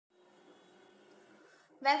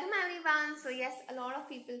Welcome everyone. So yes, a lot of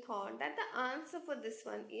people thought that the answer for this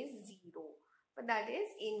one is 0, but that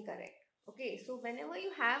is incorrect. Okay, so whenever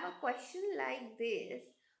you have a question like this,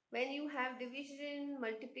 when you have division,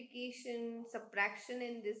 multiplication, subtraction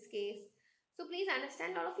in this case, so please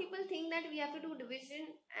understand, a lot of people think that we have to do division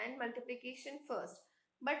and multiplication first.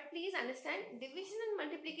 But please understand, division and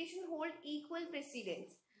multiplication hold equal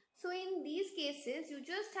precedence. So in these cases, you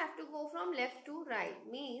just have to go from left to right.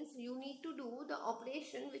 Means you need to do the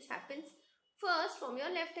operation which happens first from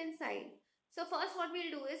your left hand side. So first what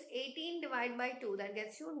we'll do is 18 divided by 2. That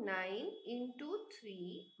gets you 9 into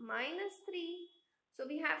 3 minus 3. So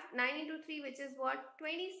we have 9 into 3, which is what?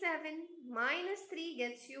 27. Minus 3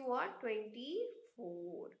 gets you what?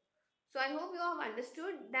 24. So I hope you have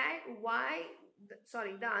understood that why,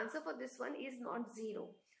 the answer for this one is not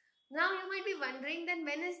 0. Now you might be wondering, then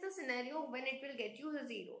when is the scenario when it will get you the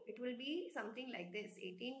 0? It will be something like this: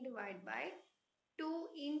 18 divided by 2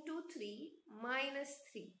 into 3 minus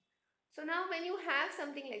 3. So now when you have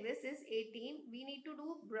something like this is 18, we need to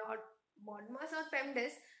do broad BODMAS or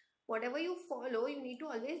PEMDAS. Whatever you follow, you need to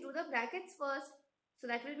always do the brackets first. So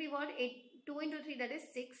that will be what? 2 into 3, that is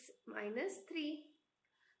 6 minus 3.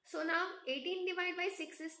 So now 18 divided by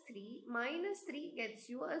 6 is 3, minus 3 gets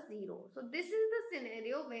you a 0. So this is the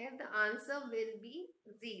scenario where the answer will be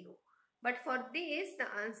 0. But for this, the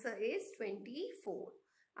answer is 24.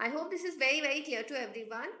 I hope this is very clear to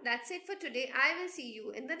everyone. That's it for today. I will see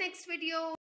you in the next video.